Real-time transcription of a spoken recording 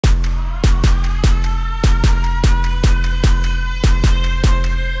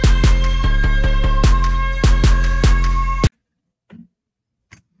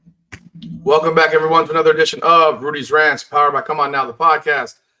Welcome back, everyone, to another edition of Rudy's Rants, powered by Come On Now, the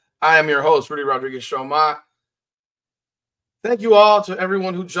podcast. I am your host, Rudy Rodriguez Showmont. Thank you all to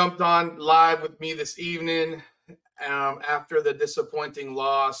everyone who jumped on live with me this evening after the disappointing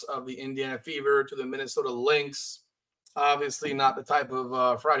loss of the Indiana Fever to the Minnesota Lynx. Obviously not the type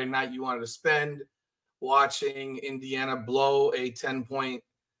of Friday night you wanted to spend watching Indiana blow a 10-point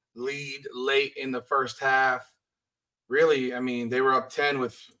lead late in the first half. Really, I mean, they were up 10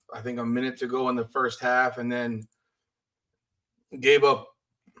 with, I think, a minute to go in the first half, and then gave up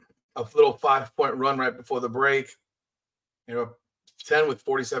a little 5-point run right before the break. 10 with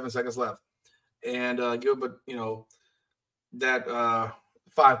 47 seconds left, and give up, that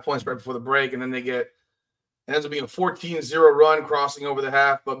 5 points right before the break, and then it ends up being a 14-0 run crossing over the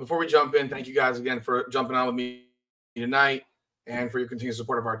half. But before we jump in, thank you guys again for jumping on with me tonight and for your continued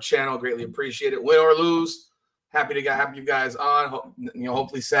support of our channel. Greatly appreciate it. Win or lose, happy to have you guys on.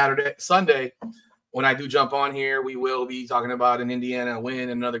 Hopefully Sunday, when I do jump on here, we will be talking about an Indiana win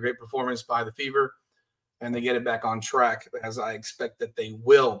and another great performance by the Fever, and they get it back on track, as I expect that they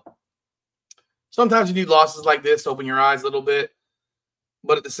will. Sometimes you need losses like this to open your eyes a little bit,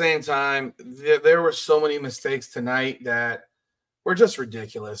 but at the same time, there were so many mistakes tonight that were just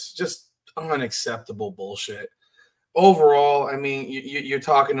ridiculous, just unacceptable bullshit. Overall, I mean, you're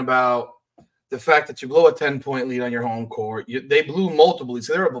talking about the fact that you blow a 10-point lead on your home court. They blew multiple leads.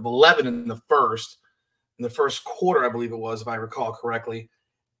 So they were up 11 in the first quarter, I believe it was, if I recall correctly.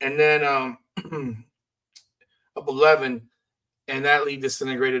 And then up 11, and that lead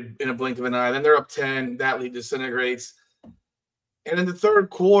disintegrated in a blink of an eye. Then they're up 10. That lead disintegrates. And in the third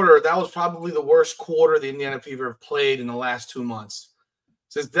quarter, that was probably the worst quarter the Indiana Fever have played in the last 2 months.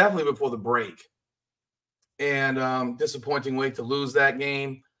 So it's definitely before the break. And disappointing way to lose that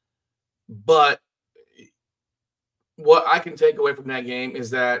game. But what I can take away from that game is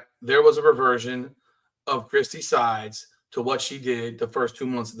that there was a reversion of Christie's sides to what she did the first 2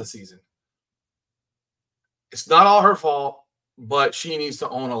 months of the season. It's not all her fault, but she needs to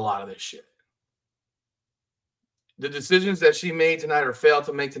own a lot of this shit. The decisions that she made tonight or failed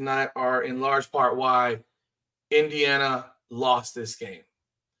to make tonight are in large part why Indiana lost this game.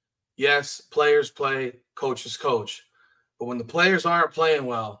 Yes, players play, coaches coach. But when the players aren't playing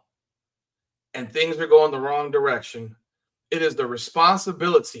well and things are going the wrong direction, it is the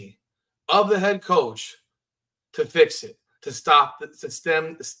responsibility of the head coach to fix it, to stop, to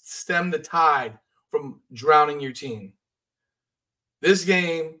stem the tide from drowning your team. This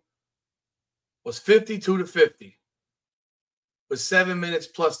game was 52-50 with 7 minutes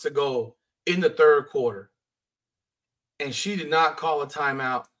plus to go in the third quarter. And she did not call a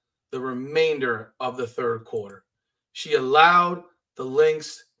timeout the remainder of the third quarter. She allowed the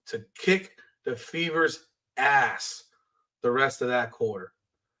Lynx to kick the Fever's ass the rest of that quarter.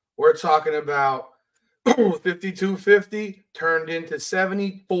 We're talking about 52-50 turned into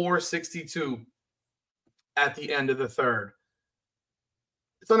 74-62 at the end of the third.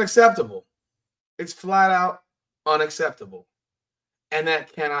 It's unacceptable. It's flat out unacceptable. And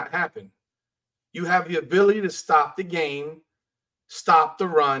that cannot happen. You have the ability to stop the game, stop the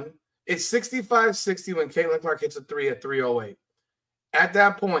run. It's 65-60 when Caitlin Clark hits a three at 3:08. At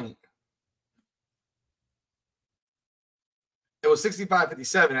that point, it was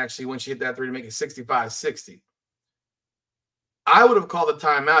 65-57 actually when she hit that three to make it 65-60. I would have called the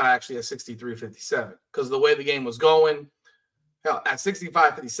timeout actually at 63-57 because the way the game was going. Hell, at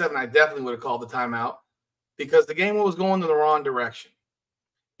 65-57, I definitely would have called the timeout because the game was going in the wrong direction.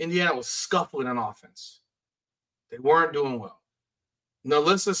 Indiana was scuffling on offense. They weren't doing well.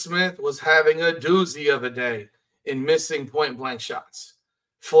 Napheesa Smith was having a doozy of a day in missing point-blank shots,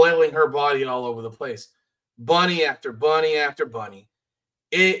 flailing her body all over the place. Bunny after bunny after bunny.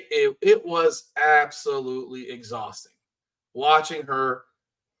 It was absolutely exhausting watching her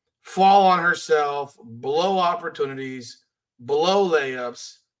fall on herself, blow opportunities, blow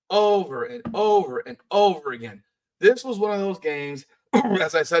layups over and over and over again. This was one of those games,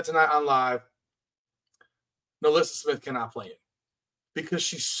 as I said tonight on live, Napheesa Smith cannot play it because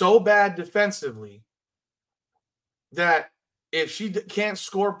she's so bad defensively that if she can't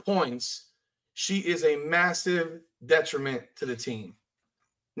score points, she is a massive detriment to the team.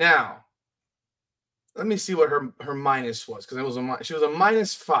 Now, let me see what her minus was because she was a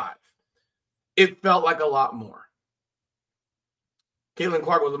 -5. It felt like a lot more. Caitlin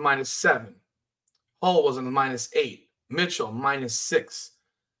Clark was a -7. Hull was a -8. Mitchell -6.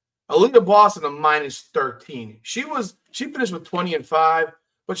 Aliyah Boston a -13. She finished with 20 and 5,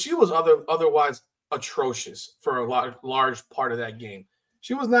 but she was otherwise atrocious for a large part of that game.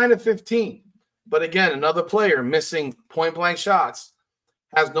 She was 9 of 15. But again, another player missing point-blank shots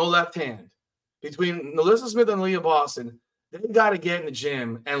has no left hand. Between Napheesa Smith and Aliyah Boston, they got to get in the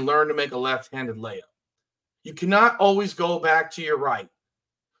gym and learn to make a left-handed layup. You cannot always go back to your right.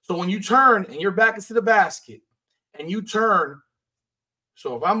 So when you turn and your back is to the basket and you turn,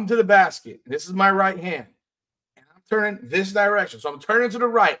 so if I'm to the basket, and this is my right hand, and I'm turning this direction, so I'm turning to the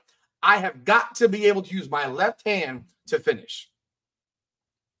right, I have got to be able to use my left hand to finish.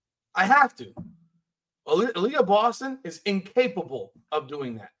 I have to. Aliyah Boston is incapable of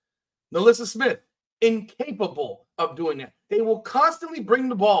doing that. Napheesa Smith, incapable of doing that. They will constantly bring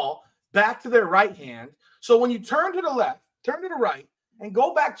the ball back to their right hand. So when you turn to the left, turn to the right, and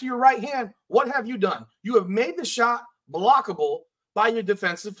go back to your right hand, what have you done? You have made the shot blockable by your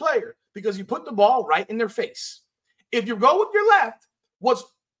defensive player because you put the ball right in their face. If you go with your left, what's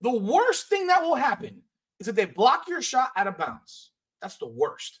the worst thing that will happen is that they block your shot out of bounds. That's the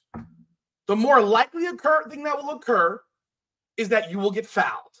worst. The more likely thing that will occur is that you will get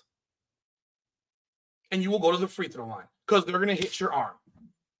fouled. And you will go to the free throw line because they're going to hit your arm.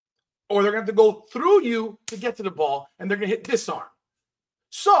 Or they're going to have to go through you to get to the ball, and they're going to hit this arm.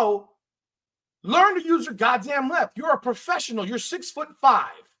 So learn to use your goddamn left. You're a professional. You're 6'5".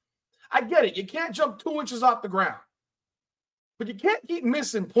 I get it. You can't jump 2 inches off the ground. But you can't keep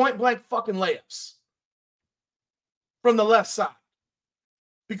missing point-blank fucking layups from the left side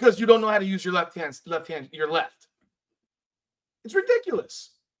because you don't know how to use your your left. It's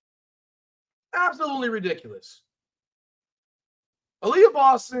ridiculous. Absolutely ridiculous. Aliyah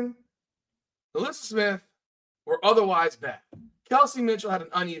Boston, Napheesa Smith were otherwise bad. Kelsey Mitchell had an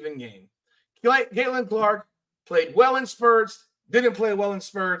uneven game. Caitlin Clark played well in spurts, didn't play well in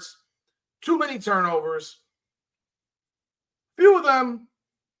spurts, too many turnovers. Few of them,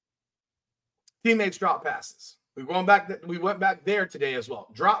 teammates drop passes. We went back there today as well.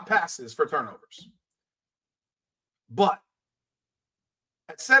 Drop passes for turnovers. But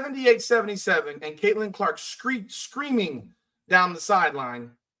at 78-77 and Caitlin Clark screaming down the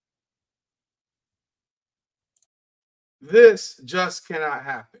sideline, this just cannot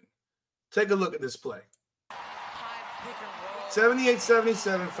happen. Take a look at this play.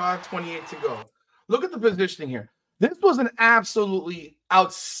 78-77, 5:28 to go. Look at the positioning here. This was an absolutely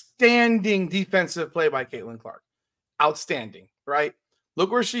outstanding defensive play by Caitlin Clark. Outstanding, right? Look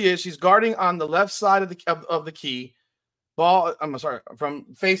where she is. She's guarding on the left side of the key. Ball, I'm sorry,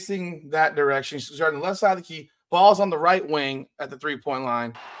 from facing that direction. She's guarding the left side of the key. Ball's on the right wing at the three-point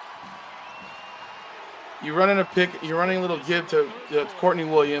line. You're running a pick. You're running a little give to Courtney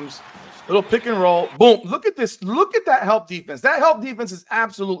Williams. Little pick and roll. Boom. Look at this. Look at that help defense. That help defense is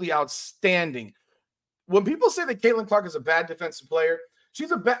absolutely outstanding. When people say that Caitlin Clark is a bad defensive player,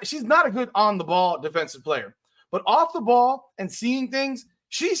 she's not a good on-the-ball defensive player. But off the ball and seeing things,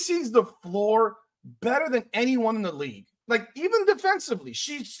 she sees the floor better than anyone in the league. Like, even defensively,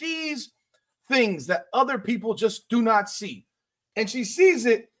 she sees things that other people just do not see. And she sees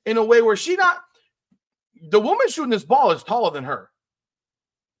it in a way where the woman shooting this ball is taller than her.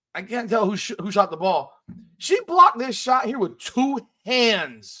 I can't tell who shot the ball. She blocked this shot here with two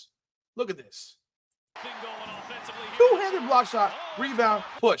hands. Look at this. Two-handed block shot, rebound,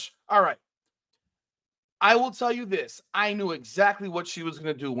 push. All right. I will tell you this. I knew exactly what she was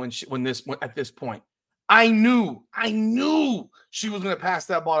going to do at this point. I knew she was going to pass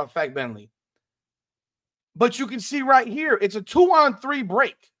that ball to Fag Bentley. But you can see right here, it's a 2-on-3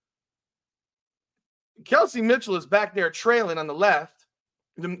 break. Kelsey Mitchell is back there trailing on the left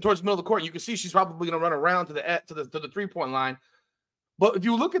towards the middle of the court. You can see she's probably going to run around to the three-point line. But if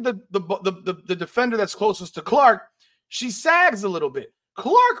you look at the defender that's closest to Clark, she sags a little bit.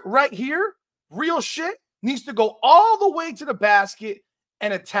 Clark right here, real shit, needs to go all the way to the basket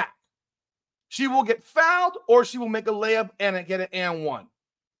and attack. She will get fouled or she will make a layup and get an and one.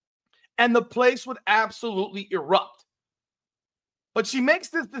 And the place would absolutely erupt. But she makes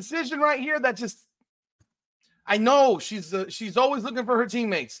this decision right here that just, I know she's always looking for her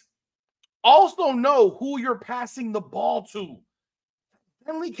teammates. Also know who you're passing the ball to.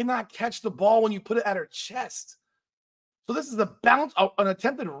 Bentley cannot catch the ball when you put it at her chest. So this is an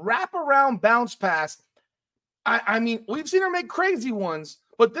attempted wraparound bounce pass. I mean, we've seen her make crazy ones,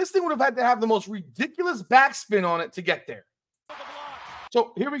 but this thing would have had to have the most ridiculous backspin on it to get there.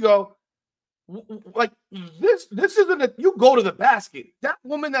 So here we go. Like this isn't you go to the basket. That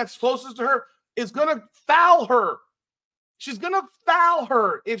woman that's closest to her is gonna foul her. She's gonna foul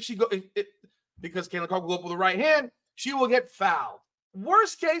her if she because Caitlin Clark will go up with the right hand. She will get fouled.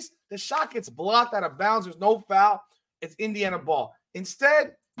 Worst case, the shot gets blocked out of bounds. There's no foul. It's Indiana ball.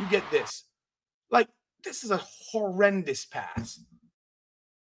 Instead, you get this. Like, this is a horrendous pass.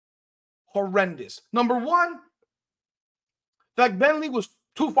 Horrendous. Number one, Fag Bentley was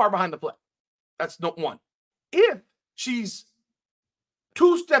too far behind the play. That's no one. If she's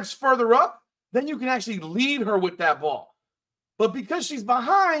 2 steps further up, then you can actually lead her with that ball. But because she's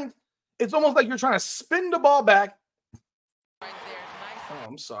behind, it's almost like you're trying to spin the ball back. Right there. Nice. Oh,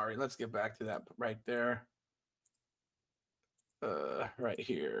 I'm sorry. Let's get back to that right there. Right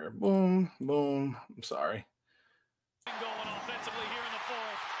here. Boom, boom. I'm sorry.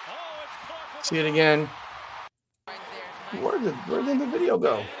 See it again. Where did the video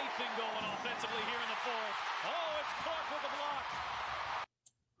go?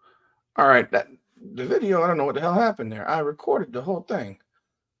 All right, the video, I don't know what the hell happened there. I recorded the whole thing.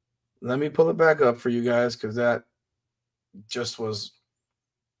 Let me pull it back up for you guys because that just was.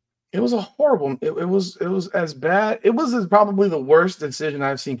 It was a horrible. It was as bad. It was probably the worst decision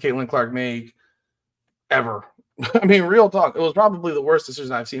I've seen Caitlin Clark make ever. I mean, real talk. It was probably the worst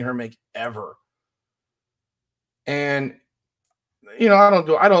decision I've seen her make ever. And you know,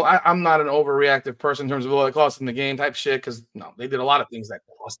 I'm not an overreactive person in terms of it cost them the game type shit. Because no, they did a lot of things that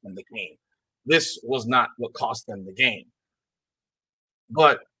cost them the game. This was not what cost them the game.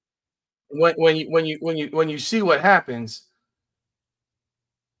 But when you see what happens,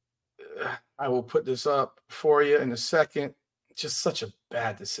 I will put this up for you in a second. Just such a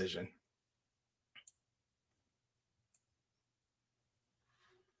bad decision.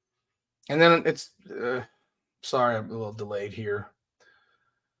 And then it's sorry, I'm a little delayed here.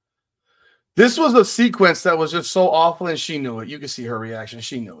 This was a sequence that was just so awful, and she knew it. You can see her reaction.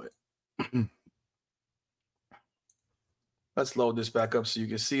 She knew it. Let's load this back up so you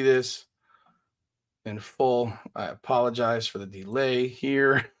can see this in full. I apologize for the delay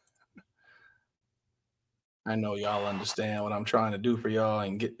here. I know y'all understand what I'm trying to do for y'all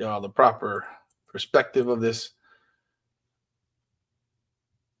and get y'all the proper perspective of this.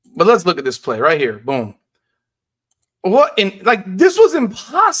 But let's look at this play right here. Boom. What in like this was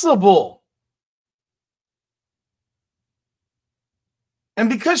impossible. And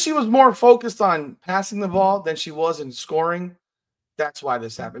because she was more focused on passing the ball than she was in scoring, that's why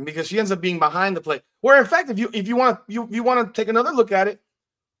this happened. Because she ends up being behind the play. Where in fact, if you want to take another look at it,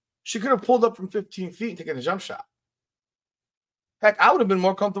 she could have pulled up from 15 feet and taken a jump shot. Heck, I would have been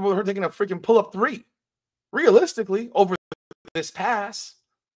more comfortable with her taking a freaking pull-up 3, realistically, over this pass.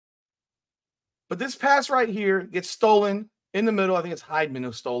 But this pass right here gets stolen in the middle. I think it's Heidman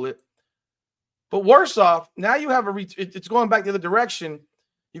who stole it. But worse off, now you have it's going back the other direction.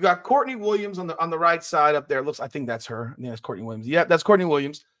 You got Courtney Williams on the right side up there. I think that's her. Yeah, that's Courtney Williams. Yeah, that's Courtney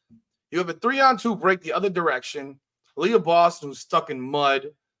Williams. You have a 3-on-2 break the other direction. Aliyah Boston, who's stuck in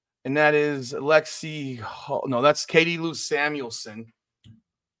mud. And that is that's Katie Lou Samuelson,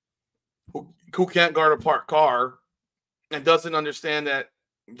 who can't guard a parked car and doesn't understand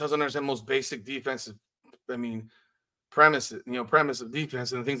most basic defensive, premise of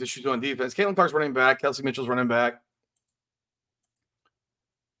defense and the things that she's doing on defense. Caitlin Clark's running back. Kelsey Mitchell's running back.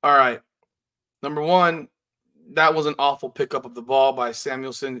 All right. Number one, that was an awful pickup of the ball by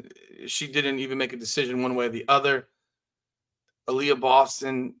Samuelson. She didn't even make a decision one way or the other. Aliyah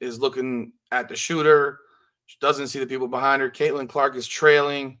Boston is looking at the shooter. She doesn't see the people behind her. Caitlin Clark is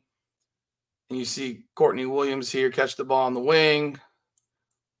trailing. And you see Courtney Williams here catch the ball on the wing.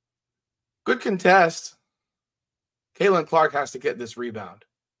 Good contest. Caitlin Clark has to get this rebound.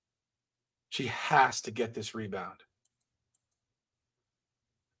 She has to get this rebound.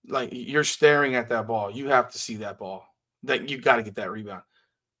 Like, you're staring at that ball. You have to see that ball. That you got to get that rebound.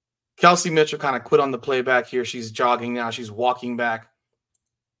 Kelsey Mitchell kind of quit on the play back here. She's jogging now. She's walking back.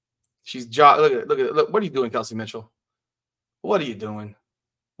 She's jogging. Look. What are you doing, Kelsey Mitchell? What are you doing?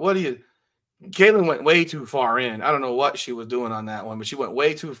 Caitlin went way too far in. I don't know what she was doing on that one, but she went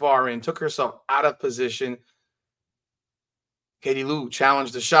way too far in, took herself out of position. Katie Lou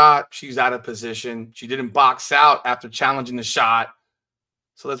challenged the shot. She's out of position. She didn't box out after challenging the shot.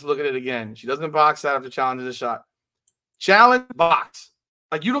 So let's look at it again. She doesn't box out after challenging the shot. Challenge, box.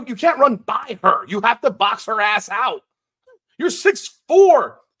 Like, you can't run by her. You have to box her ass out. You're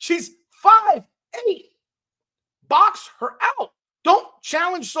 6'4". She's 5'8". Box her out. Don't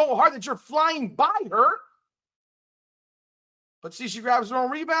challenge so hard that you're flying by her. But see, she grabs her own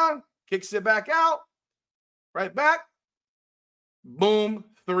rebound, kicks it back out, right back. Boom,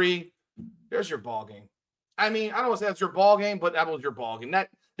 3. There's your ball game. I mean, I don't want to say that's your ball game, but that was your ball game.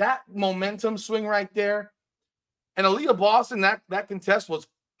 That momentum swing right there. And Aliyah Boston, that contest was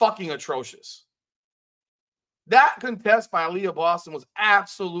fucking atrocious. That contest by Aliyah Boston was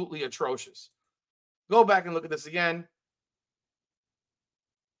absolutely atrocious. Go back and look at this again.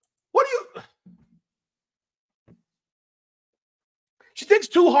 She takes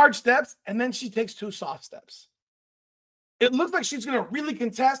 2 hard steps, and then she takes 2 soft steps. It looks like she's going to really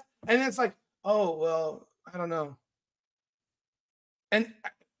contest, and it's like, oh, well, I don't know. And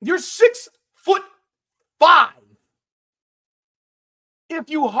you're 6'5". If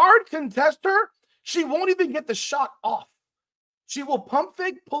you hard contest her, she won't even get the shot off. She will pump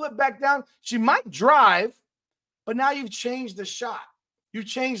fake, pull it back down. She might drive, but now you've changed the shot. You've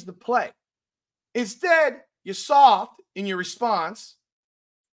changed the play. Instead, you're soft in your response.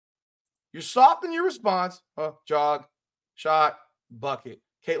 You're soft in your response. Jog, shot, bucket.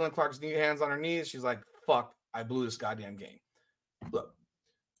 Caitlin Clark's hands on her knees. She's like, fuck, I blew this goddamn game. Look,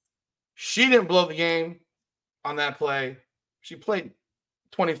 she didn't blow the game on that play. She played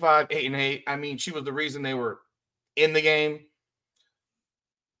 25, 8 and 8. I mean, she was the reason they were in the game.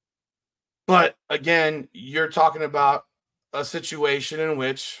 But again, you're talking about a situation in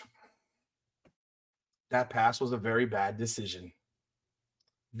which that pass was a very bad decision.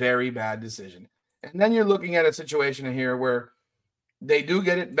 Very bad decision. And then you're looking at a situation in here where they do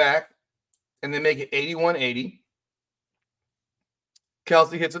get it back and they make it 81-80.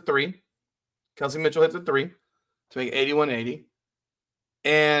 Kelsey hits a 3. Kelsey Mitchell hits a 3 to make it 81-80.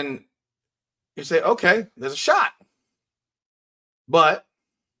 And you say, okay, there's a shot. But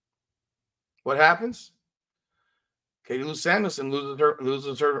what happens? Katie Lou Samuelson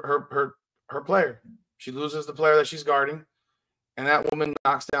loses her player. She loses the player that she's guarding. And that woman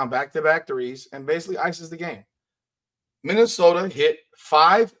knocks down back-to-back threes and basically ices the game. Minnesota hit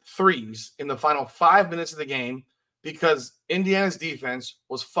 5 threes in the final 5 minutes of the game because Indiana's defense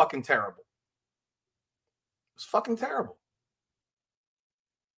was fucking terrible. It was fucking terrible.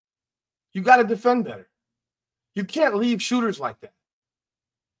 You got to defend better. You can't leave shooters like that.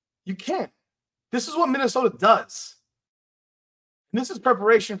 You can't. This is what Minnesota does. And this is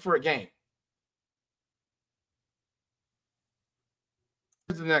preparation for a game.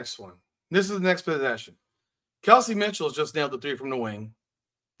 Here's the next one. This is the next possession. Kelsey Mitchell just nailed the 3 from the wing.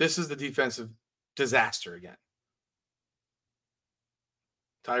 This is the defensive disaster again.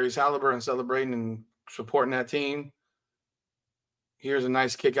 Tyrese Halliburton celebrating and supporting that team. Here's a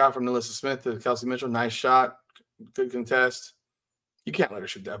nice kick out from Napheesa Smith to Kelsey Mitchell. Nice shot. Good contest. You can't let her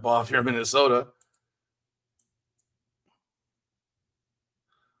shoot that ball if you're in Minnesota.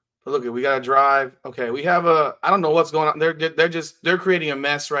 But look, we got to drive. Okay, we have I don't know what's going on. They're creating a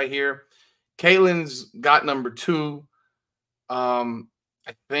mess right here. Caitlin's got number 2. I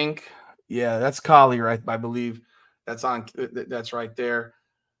think. Yeah, that's Collier, I believe. That's right there.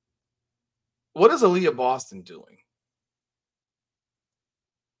 What is Aliyah Boston doing?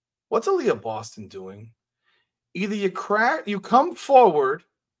 What's Aliyah Boston doing? Either you come forward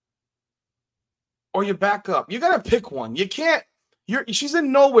or you back up. You got to pick one. You can't. She's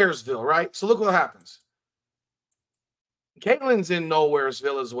in Nowheresville, right? So look what happens. Caitlin's in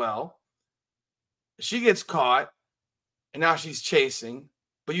Nowheresville as well. She gets caught, and now she's chasing.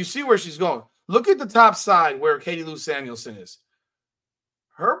 But you see where she's going. Look at the top side where Katie Lou Samuelson is.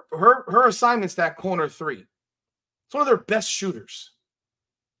 Her assignment's that corner 3. It's one of their best shooters.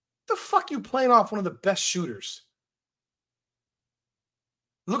 What the fuck you playing off one of the best shooters?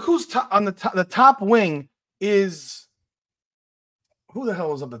 Look who's on the top wing is. Who the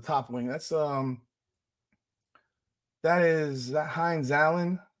hell was up the top wing? That's that Hines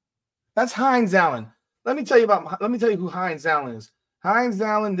Allen. That's Hines Allen. Let me tell you who Hines Allen is. Hines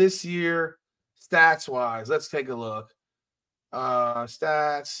Allen this year, stats wise. Let's take a look.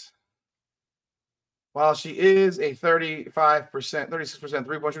 Stats. While she is a 35%, 36%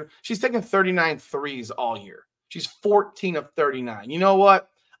 three-point shooter, she's taken 39 threes all year. She's 14 of 39. You know what?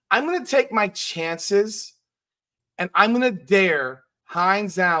 I'm going to take my chances, and I'm going to dare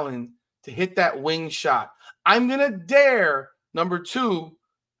Hines Allen to hit that wing shot. I'm going to dare number 2,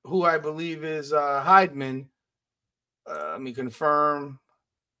 who I believe is Heidman. Let me confirm.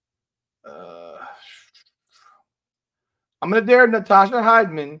 I'm going to dare Natasha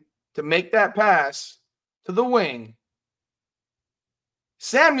Heidman to make that pass to the wing.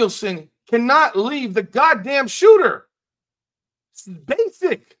 Samuelson cannot leave the goddamn shooter. This is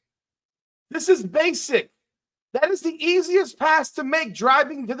basic. This is basic. That is the easiest pass to make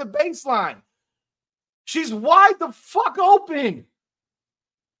driving to the baseline. She's wide the fuck open.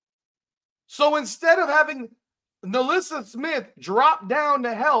 So instead of having Napheesa Smith drop down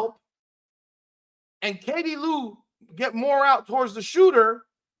to help and Katie Lou get more out towards the shooter,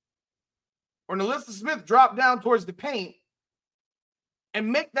 or Napheesa Smith drop down towards the paint and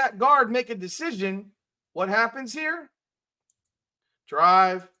make that guard make a decision, what happens here?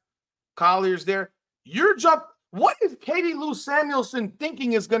 Drive. Collier's there. What is Katie Lou Samuelson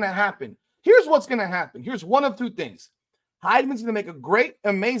thinking is going to happen? Here's what's going to happen. Here's one of 2 things. Heidman's going to make a great,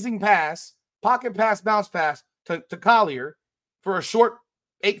 amazing pass, pocket pass, bounce pass to Collier for a short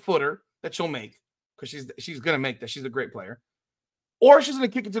 8-footer that she'll make, because she's going to make that. She's a great player. Or she's going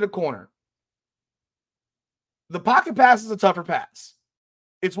to kick it to the corner. The pocket pass is a tougher pass.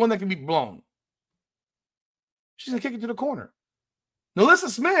 It's one that can be blown. She's going to kick it to the corner. Napheesa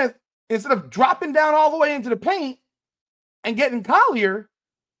Smith, instead of dropping down all the way into the paint and getting Collier,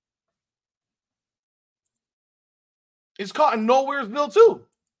 is caught in Nowheresville too.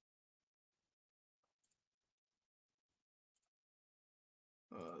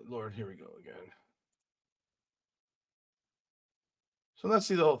 Lord, here we go again. So let's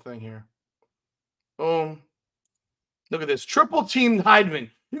see the whole thing here. Boom. Look at this. Triple teamed Heidman.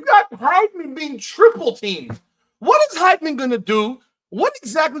 You got Heidman being triple teamed. What is Heidman going to do? What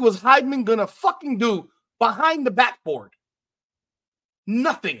exactly was Heidman going to fucking do behind the backboard?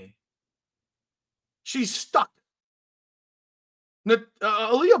 Nothing. She's stuck.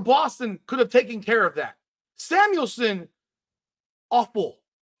 Aliyah Boston could have taken care of that. Samuelson, awful.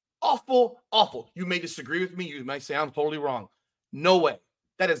 Awful, awful. You may disagree with me. You might say I'm totally wrong. No way.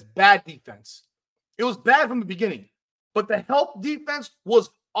 That is bad defense. It was bad from the beginning, but the help defense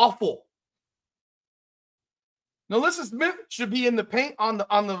was awful. Napheesa Smith should be in the paint on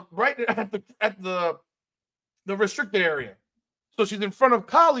the right at the restricted area. So she's in front of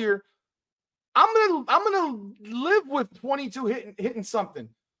Collier. I'm gonna live with 22 hitting something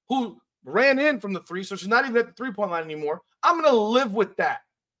who ran in from the three, so she's not even at the 3-point line anymore. I'm gonna live with that.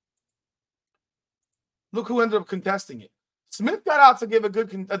 Look who ended up contesting it. Smith got out to give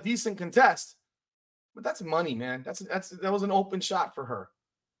a decent contest, but that's money, man. That was an open shot for her.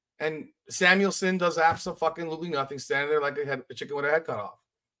 And Samuelson does absolutely nothing, standing there like a chicken with a head cut off.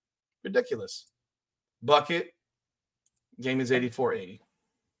 Ridiculous. Bucket. Game is 84-80.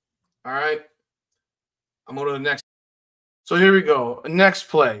 All right. I'm going to the next. So here we go. Next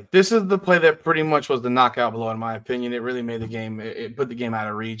play. This is the play that pretty much was the knockout blow, in my opinion. It really made the game. It put the game out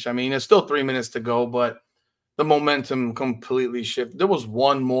of reach. I mean, it's still 3 minutes to go, but the momentum completely shifted. There was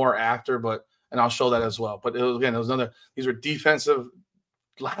one more after, and I'll show that as well. But it was another. These were defensive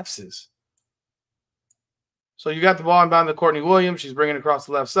lapses. So you got the ball inbound to Courtney Williams. She's bringing it across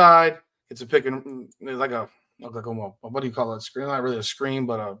the left side. It's a pick and like a what do you call it? Screen? Not really a screen,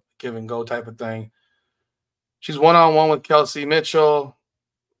 but a give and go type of thing. She's one-on-one with Kelsey Mitchell.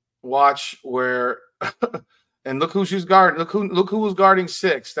 Watch where, and look who she's guarding. Look who was guarding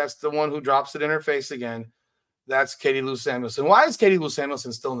 6. That's the one who drops it in her face again. That's Katie Lou Samuelson. Why is Katie Lou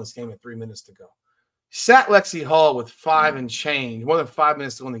Samuelson still in this game at 3 minutes to go? Sat Lexi Hall with 5 and change, more than 5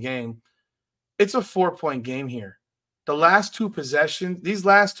 minutes to win the game. It's a 4-point game here. These last two possessions,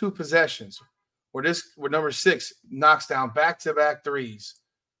 where number 6 knocks down back-to-back threes,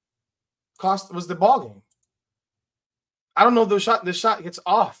 was the ball game. I don't know if the shot gets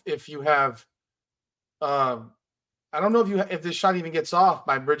off if you have. I don't know if this shot even gets off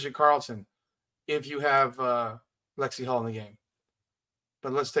by Bridget Carlton if you have Lexi Hall in the game.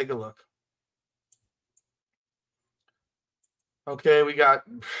 But let's take a look. Okay, we got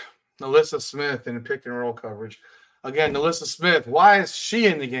Napheesa Smith in the pick and roll coverage. Again, Napheesa Smith, why is she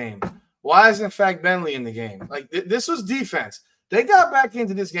in the game? Why isn't Fag Bentley in the game? Like, this was defense. They got back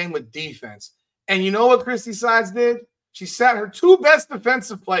into this game with defense. And you know what Christie Sides did? She sat her 2 best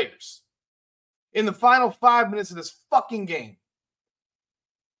defensive players in the final 5 minutes of this fucking game.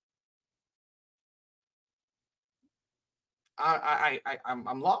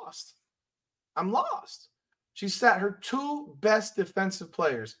 I'm lost. I'm lost. She sat her 2 best defensive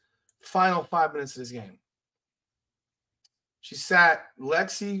players final 5 minutes of this game. She sat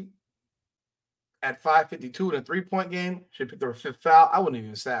Lexi at 5:52 in a 3-point game. She picked her 5th foul. I wouldn't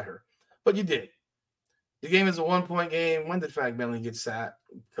even sat her, but you did. The game is a 1-point game. When did Fag Bentley get sat,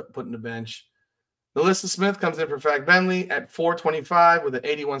 put in the bench? Napheesa Smith comes in for Fag Bentley at 4:25 with an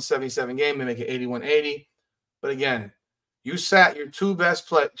 81-77 game. They make it 81-80. But again, you sat your 2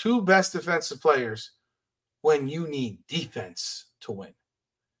 best defensive players when you need defense to win.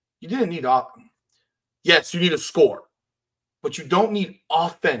 You didn't need offense. Yes, you need a score, but you don't need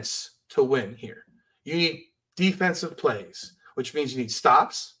offense to win here. You need defensive plays, which means you need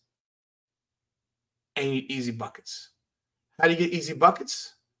stops and you need easy buckets. How do you get easy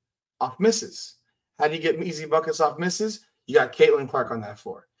buckets? Off misses. How do you get easy buckets off misses? You got Caitlin Clark on that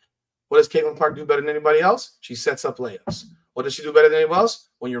floor. What does Caitlin Clark do better than anybody else? She sets up layups. What does she do better than anyone else?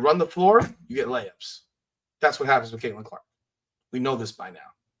 When you run the floor, you get layups. That's what happens with Caitlin Clark. We know this by now.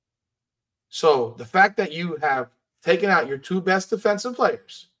 So the fact that you have taken out your 2 best defensive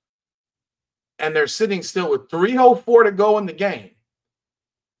players and they're sitting still with 3:04 to go in the game,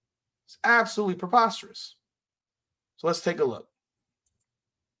 it's absolutely preposterous. So let's take a look.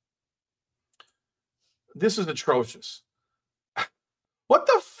 This is atrocious. What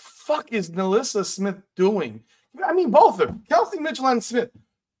the fuck is Napheesa Smith doing? I mean, both of them, Kelsey Mitchell and Smith.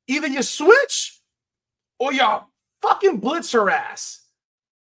 Either you switch or you fucking blitz her ass.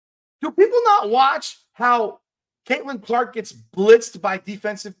 Do people not watch how Caitlin Clark gets blitzed by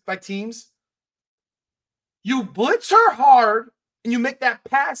teams? You blitz her hard and you make that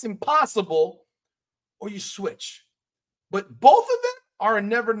pass impossible, or you switch. But both of them are a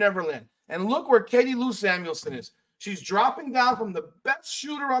never, never land. And look where Katie Lou Samuelson is. She's dropping down from the best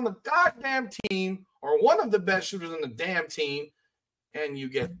shooter on the goddamn team, or one of the best shooters on the damn team, and you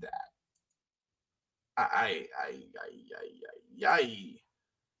get that.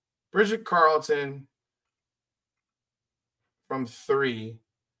 Bridget Carlton from 3.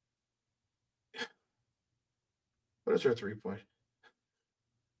 What is her 3-point?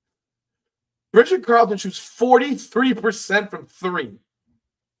 Bridget Carlton shoots 43% from 3.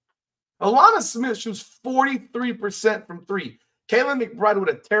 Alana Smith shoots 43% from 3. Kaylin McBride with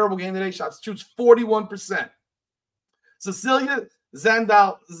a terrible game today shoots 41%. Cecilia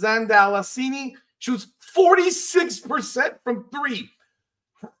Zandalasini shoots 46% from 3.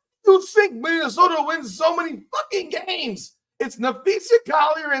 You think Minnesota wins so many fucking games? It's Napheesa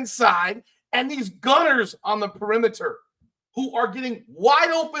Collier inside and these gunners on the perimeter who are getting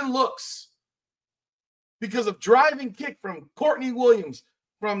wide open looks because of driving kick from Courtney Williams,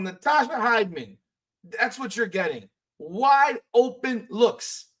 from Natasha Heidman. That's what you're getting. Wide open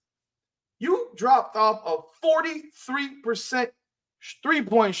looks. You dropped off a 43%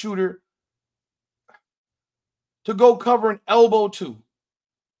 three-point shooter to go cover an elbow 2.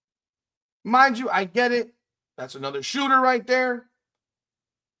 Mind you, I get it. That's another shooter right there.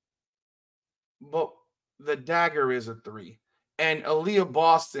 But the dagger is a 3. And Aliyah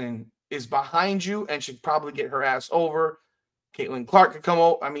Boston is behind you and should probably get her ass over. Caitlin Clark could come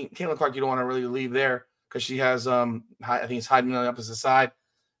over. I mean, Caitlin Clark, you don't want to really leave there because she has, I think it's Heidman on the opposite side.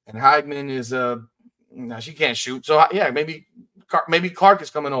 And Heidman is, no, she can't shoot. So, yeah, maybe Clark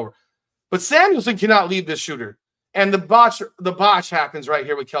is coming over. But Samuelson cannot leave this shooter. And the botch happens right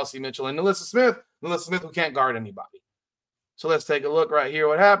here with Kelsey Mitchell and Napheesa Smith. Napheesa Smith, who can't guard anybody. So let's take a look right here.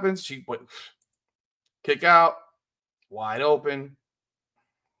 What happens? She kick out, wide open.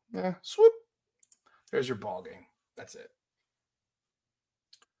 Yeah, swoop. There's your ball game. That's it.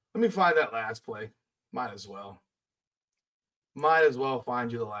 Let me find that last play. Might as well. Might as well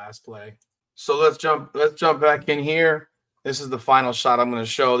find you the last play. So let's jump back in here. This is the final shot I'm going to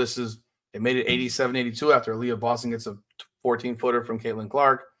show. It made it 87-82 after Aliyah Boston gets a 14-footer from Caitlin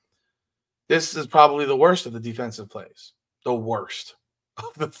Clark. This is probably the worst of the defensive plays. The worst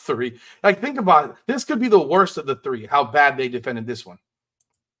of the 3. Like, think about it. This could be the worst of the 3, how bad they defended this one.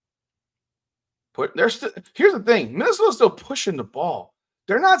 Here's the thing. Minnesota's still pushing the ball.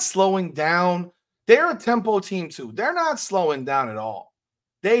 They're not slowing down. They're a tempo team, too. They're not slowing down at all.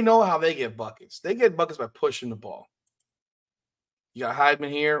 They know how they get buckets. They get buckets by pushing the ball. You got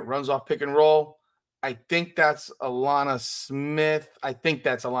Heidman here, runs off pick and roll. I think that's Alana Smith.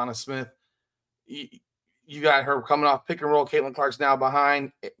 You got her coming off pick and roll. Caitlin Clark's now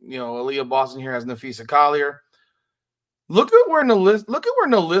behind. Aliyah Boston here has Napheesa Collier. Look at where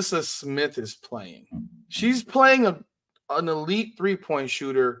Napheesa Smith is playing. She's playing an elite 3-point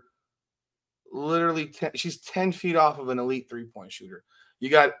shooter. Literally, she's 10 feet off of an elite 3-point shooter. You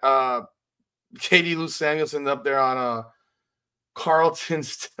got Katie Lou Samuelson up there on Carlton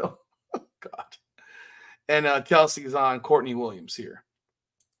still. Oh, God. And Kelsey's on Courtney Williams here.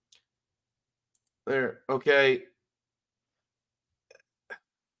 There, okay.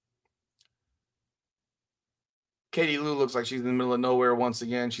 Katie Lou looks like she's in the middle of nowhere once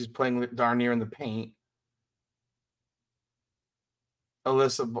again. She's playing darn near in the paint.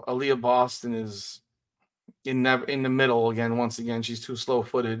 Aliyah Boston is in the middle again. Once again, she's too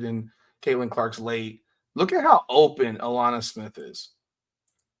slow-footed, and Caitlin Clark's late. Look at how open Alana Smith is.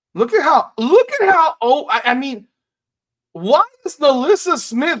 Look at how I mean, why is Napheesa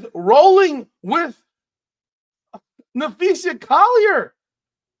Smith rolling with Napheesa Collier?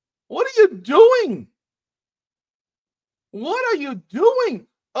 What are you doing? What are you doing?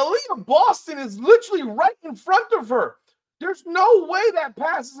 Aliyah Boston is literally right in front of her. There's no way that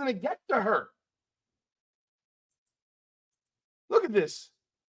pass is going to get to her. Look at this.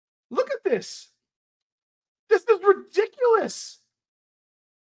 Look at this. This is ridiculous.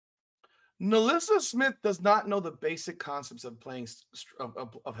 Napheesa Smith does not know the basic concepts of playing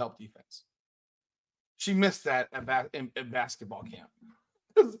of help defense. She missed that at basketball camp.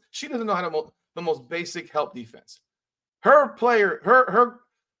 She doesn't know how to the most basic help defense. How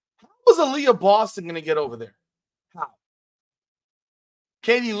was Aliyah Boston going to get over there? How?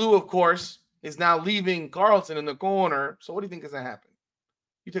 Katie Lou, of course, is now leaving Carlton in the corner. So what do you think is going to happen?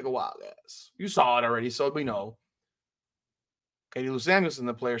 You take a wild guess. You saw it already, so we know. Katie Lou Samuelson,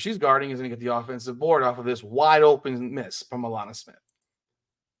 the player she's guarding, is going to get the offensive board off of this wide open miss from Alana Smith.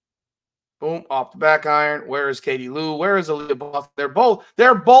 Boom, off the back iron. Where is Katie Lou? Where is Aliyah Boston?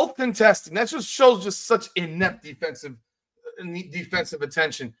 They're both contesting. That just shows just such inept defensive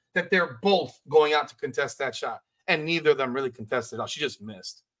attention that they're both going out to contest that shot. And neither of them really contested it. She just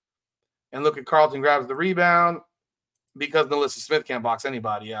missed. And look at Carlton grabs the rebound because Napheesa Smith can't box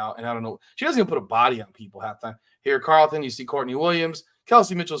anybody out. And I don't know. She doesn't even put a body on people halftime. Here at Carlton, you see Courtney Williams.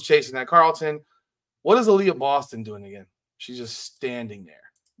 Kelsey Mitchell's chasing that Carlton. What is Aliyah Boston doing again? She's just standing there.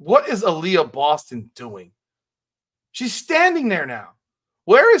 What is Aliyah Boston doing? She's standing there now.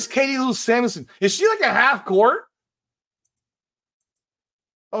 Where is Katie Lou Samuelson? Is she like a half court?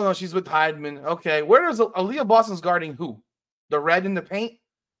 Oh, no, she's with Heidman. Okay, where is Aliyah Boston's guarding who? The red in the paint?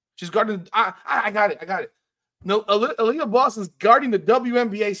 She's guarding. I got it. No, Aliyah Boston's guarding the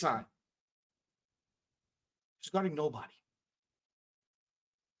WNBA sign. She's guarding nobody.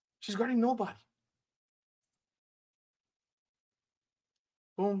 She's guarding nobody.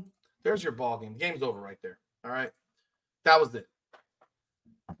 Boom. There's your ball game. The game's over right there. All right. That was it.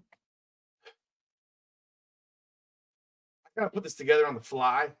 I got to put this together on the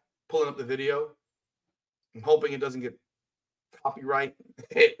fly, pulling up the video. I'm hoping it doesn't get copyright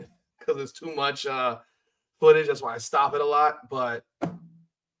hit because there's too much footage. That's why I stop it a lot. But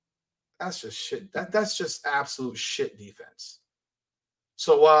that's just shit. That's just absolute shit defense.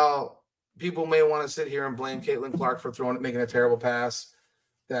 So while people may want to sit here and blame Caitlin Clark for making a terrible pass,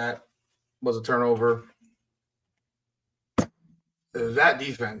 that was a turnover. That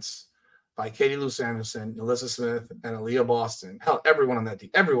defense by Katie Lou Samuelson, Napheesa Smith, and Aliyah Boston, hell, everyone on that team,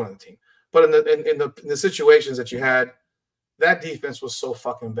 everyone on the team. But in the situations that you had, that defense was so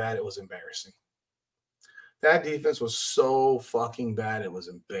fucking bad it was embarrassing. That defense was so fucking bad it was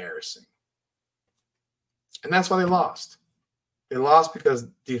embarrassing. And that's why they lost. They lost because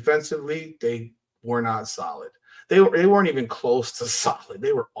defensively they were not solid. They weren't even close to solid.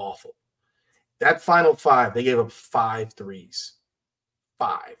 They were awful. That final five, they gave up 5 threes.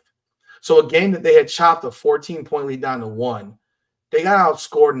 5. So a game that they had chopped a 14-point lead down to 1, they got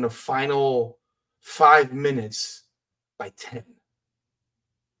outscored in the final 5 minutes by 10.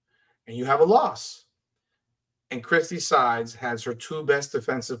 And you have a loss. And Christie Sides has her 2 best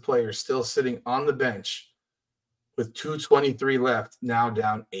defensive players still sitting on the bench with 2:23 left, now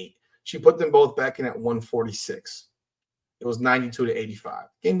down 8. She put them both back in at 146. It was 92-85.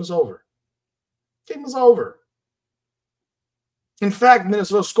 Game was over. Game was over. In fact,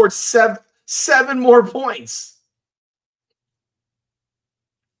 Minnesota scored seven more points.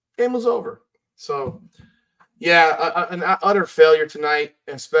 Game was over. So, yeah, an utter failure tonight,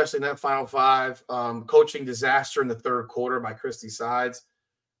 especially in that final 5. Coaching disaster in the third quarter by Christie Sides.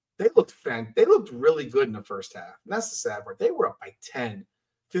 They looked really good in the first half. And that's the sad part. They were up by 10,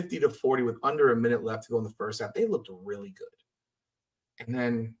 50-40 with under a minute left to go in the first half. They looked really good. And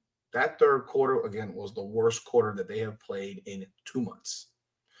then that third quarter, again, was the worst quarter that they have played in 2 months.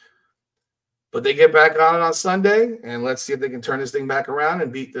 But they get back on it on Sunday, and let's see if they can turn this thing back around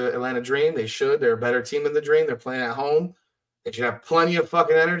and beat the Atlanta Dream. They should. They're a better team than the Dream. They're playing at home. They should have plenty of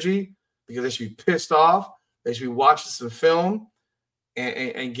fucking energy because they should be pissed off. They should be watching some film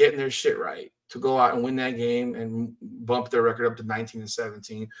and getting their shit right to go out and win that game and bump their record up to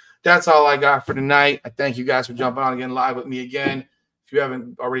 19-17. That's all I got for tonight. I thank you guys for jumping on again live with me again. If you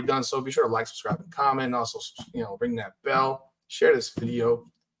haven't already done so, be sure to like, subscribe, and comment. And also, ring that bell. Share this video.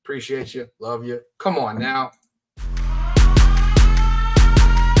 Appreciate you. Love you. Come on now.